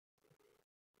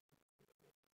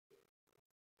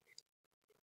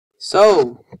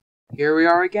So, here we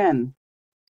are again.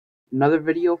 Another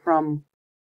video from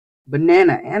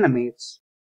BananaAnimates.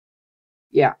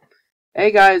 Yeah.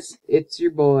 Hey guys, it's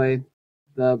your boy,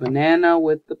 the banana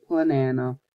with the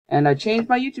planana. And I changed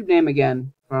my YouTube name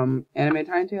again from Anime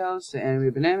Tiny Tales to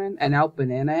Anime Banana and now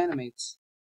BananaAnimates.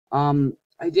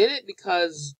 I did it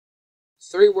because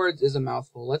 3 words is a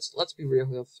mouthful. Let's be real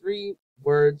here. 3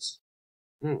 words.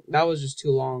 That was just too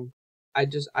long. I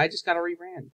just gotta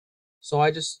rebrand. So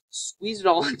I just squeezed it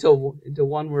all into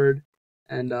one word,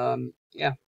 and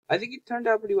yeah, I think it turned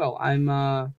out pretty well. I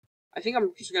think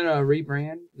I'm just gonna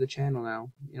rebrand the channel now,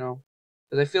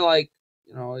 because I feel like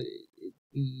it'd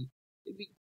be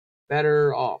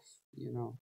better off,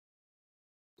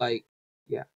 like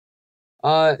yeah.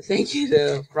 Thank you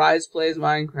to Fries Plays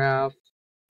Minecraft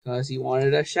because he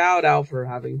wanted a shout out for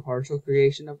having partial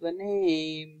creation of the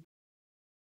name.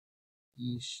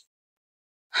 Yeesh.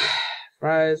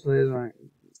 Fries Plays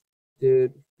Minecraft.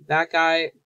 Dude, that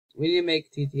guy, we need to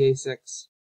make TTA 6.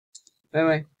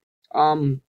 Anyway,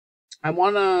 I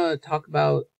want to talk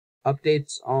about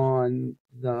updates on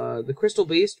the Crystal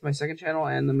Beast, my second channel,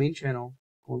 and the main channel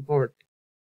going forward.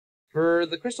 For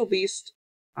the Crystal Beast,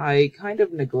 I kind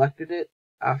of neglected it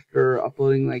after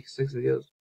uploading like 6 videos.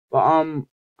 But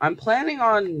I'm planning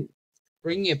on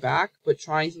bringing it back, but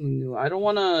trying something new. I don't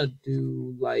want to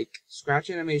do like scratch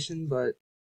animation, but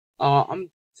I'm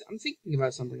thinking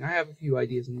about something. I have a few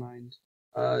ideas in mind.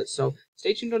 So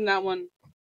stay tuned on that one.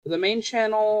 For the main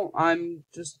channel, I'm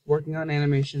just working on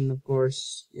animation, of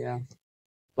course. Yeah,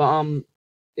 but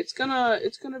it's gonna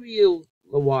be a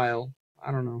while.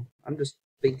 I don't know. I'm just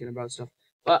thinking about stuff.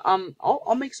 But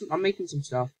I'll make some. I'm making some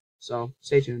stuff. So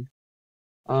stay tuned.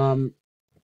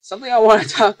 Something I want to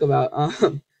talk about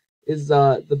is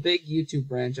the big YouTube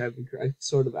branch I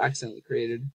sort of accidentally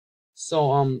created.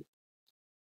 So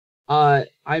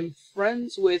I'm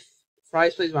friends with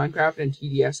Fries Plays Minecraft and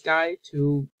TDS Guy,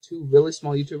 two really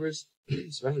small YouTubers,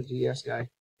 especially TDS Guy.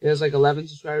 He has like 11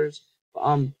 subscribers.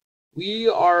 We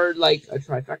are like a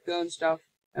trifecta and stuff,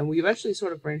 and we eventually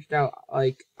sort of branched out.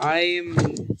 Like,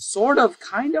 I'm sort of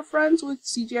kind of friends with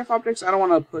CGF Objects. I don't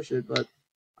want to push it, but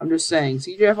I'm just saying,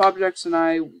 CGF Objects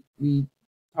and we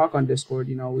talk on Discord.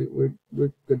 We're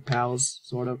good pals,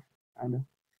 sort of, kind of.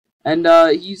 And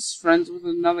he's friends with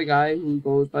another guy who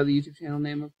goes by the YouTube channel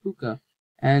name of Puka.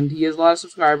 And he has a lot of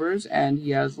subscribers, and he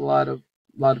has a lot of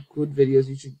good videos.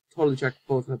 You should totally check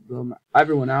both of them,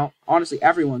 everyone out. Honestly,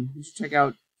 everyone. You should check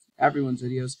out everyone's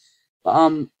videos.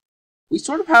 But we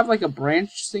sort of have like a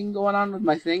branch thing going on with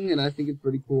my thing, and I think it's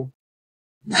pretty cool.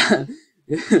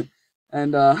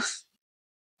 And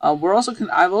we're also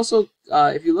I've also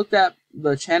if you looked at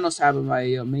the channels tab of my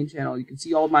main channel, you can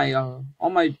see all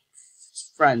my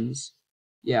friends.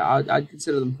 Yeah, I'd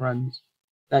consider them friends.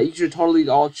 That you should totally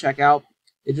all check out.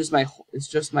 It's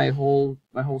just my whole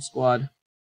squad,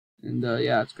 and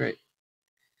yeah, it's great.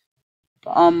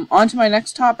 On to my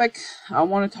next topic. I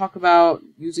want to talk about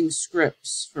using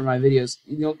scripts for my videos.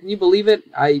 Can you believe it?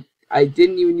 I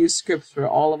didn't even use scripts for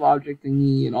all of Object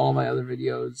Thingy and all my other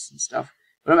videos and stuff.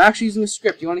 But I'm actually using a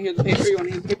script. You want to hear the paper? You want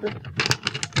to hear the paper?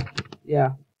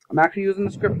 Yeah, I'm actually using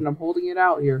the script, and I'm holding it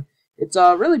out here. It's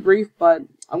really brief, but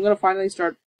I'm gonna finally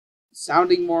start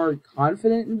sounding more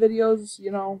confident in videos.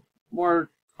 More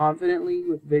confidently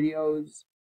with videos,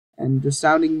 and just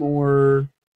sounding more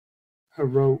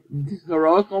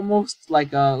heroic almost,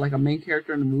 like a main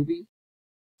character in a movie,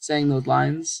 saying those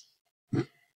lines. It's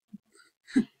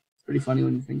pretty funny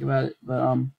when you think about it. But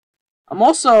I'm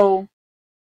also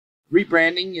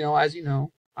rebranding. As you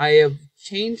know, I have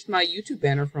changed my YouTube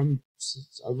banner from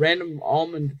a random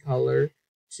almond color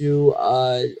to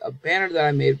a banner that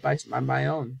I made by my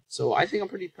own. So I think I'm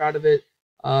pretty proud of it.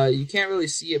 You can't really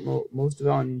see it most of it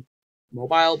on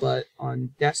mobile, but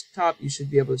on desktop you should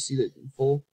be able to see it in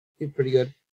full. It's pretty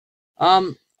good.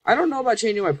 I don't know about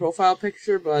changing my profile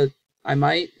picture, but I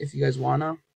might if you guys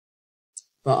wanna.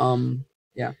 But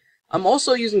yeah. I'm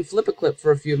also using Flip-a-Clip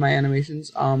for a few of my animations.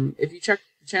 If you check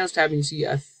the channels tab and you see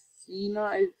Athena,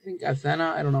 I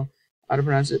don't know how to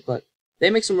pronounce it, but they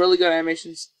make some really good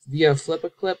animations via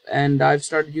Flip-a-Clip, and I've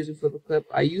started using Flip-a-Clip.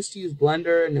 I used to use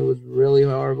Blender, and it was really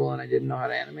horrible, and I didn't know how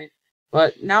to animate.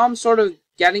 But now I'm sort of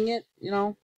getting it,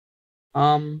 So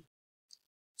I'm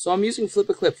using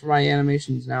Flip-a-Clip for my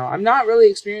animations now. I'm not really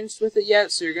experienced with it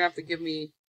yet, so you're going to have to give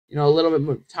me, a little bit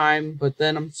more time, but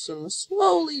then I'm sort of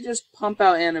slowly just pump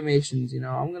out animations,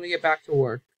 I'm going to get back to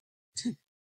work.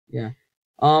 Yeah.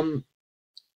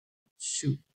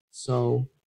 Shoot. So,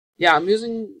 yeah, I'm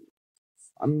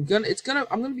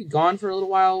gonna be gone for a little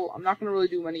while. I'm not gonna really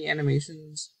do many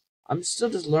animations. I'm still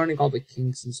just learning all the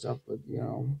kinks and stuff, but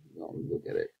you'll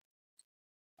get it.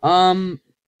 Um,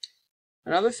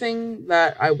 Another thing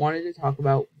that I wanted to talk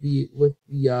about with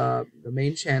the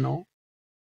main channel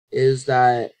is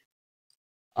that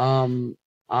um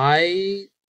I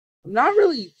I'm not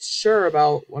really sure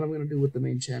about what I'm gonna do with the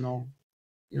main channel.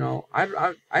 You know,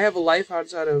 I have a life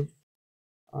outside of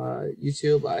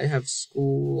YouTube. I have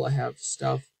school. I have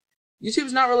stuff.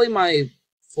 YouTube's not really my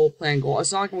full plan goal.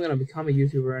 It's not like I'm gonna become a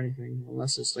YouTuber or anything,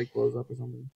 unless it's like blows up or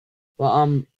something.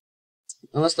 But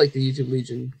unless like the YouTube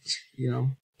Legion,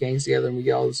 gangs together and we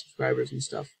get all the subscribers and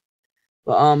stuff.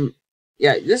 But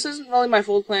yeah, this isn't really my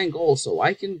full plan goal, so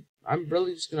I'm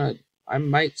really just gonna. I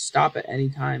might stop at any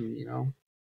time,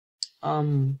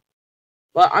 Um,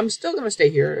 but I'm still gonna stay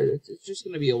here. It's just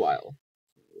gonna be a while.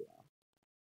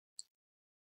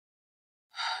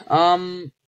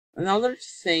 Another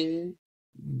thing,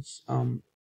 um,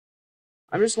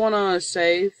 I just want to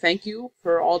say thank you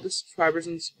for all the subscribers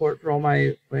and support for all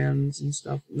my fans and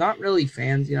stuff. Not really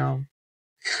fans,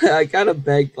 I kind of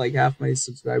begged like half my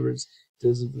subscribers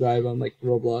to subscribe on like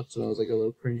Roblox when I was like a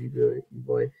little cringy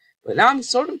boy. But now I'm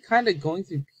sort of kind of going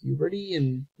through puberty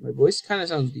and my voice kind of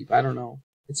sounds deep. I don't know.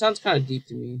 It sounds kind of deep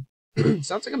to me. It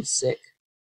sounds like I'm sick.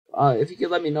 If you could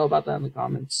let me know about that in the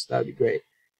comments, that would be great.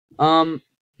 Um,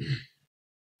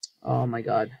 oh my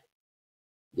god.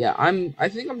 Yeah, I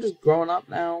think I'm just growing up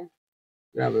now.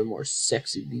 Gonna have a more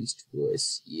sexy beast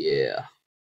voice. Yeah.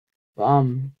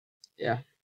 Yeah.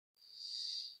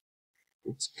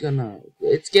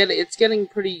 It's getting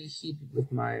pretty heated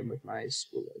with my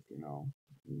school life,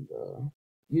 And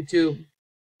YouTube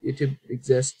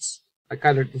exists. I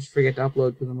kind of just forget to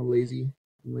upload because I'm lazy.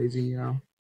 I'm lazy. I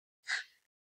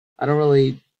don't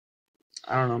really.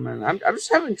 I don't know, man. I'm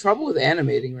just having trouble with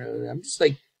animating. Really, I'm just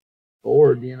like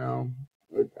bored.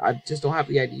 I just don't have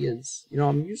the ideas.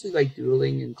 I'm usually like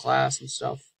doodling in class and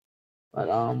stuff. But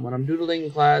when I'm doodling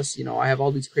in class, I have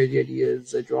all these crazy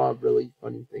ideas. I draw really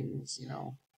funny things.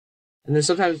 And then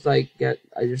sometimes like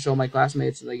I just show my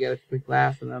classmates and they get a quick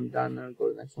laugh and then I'm done and I go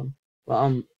to the next one.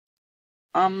 But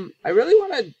I really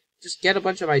want to just get a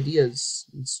bunch of ideas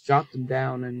and jot them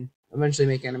down and eventually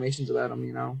make animations about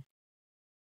them.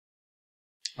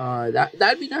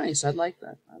 That'd be nice. I'd like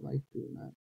that. I like doing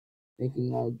that.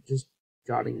 Making all just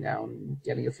jotting down and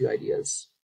getting a few ideas.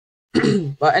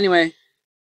 But anyway,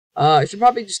 I should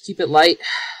probably just keep it light.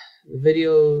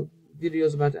 The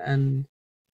video's about to end.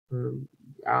 For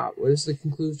what is the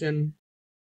conclusion?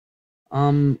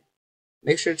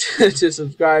 Make sure to, to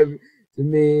subscribe to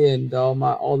me and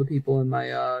all the people in my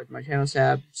channel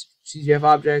tab. CGF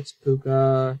Objects,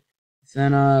 Puka,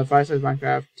 Senna, Firesize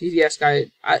Minecraft, TDS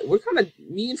guy. We're kind of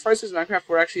me and Firesize Minecraft.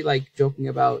 We're actually like joking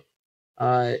about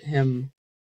him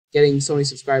getting so many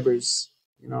subscribers.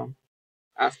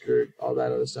 After all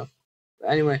that other stuff. But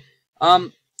anyway,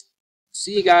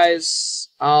 see you guys.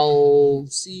 I'll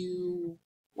see you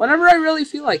whenever I really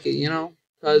feel like it.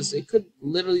 Because it could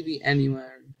literally be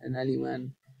anywhere and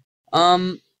anywhen.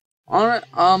 On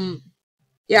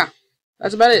yeah,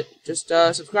 that's about it. Just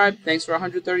subscribe. Thanks for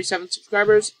 137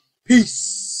 subscribers.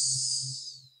 Peace.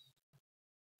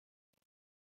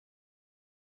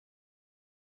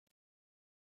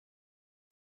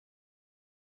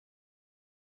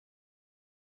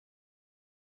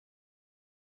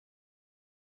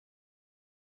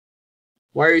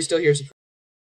 Why are you still here?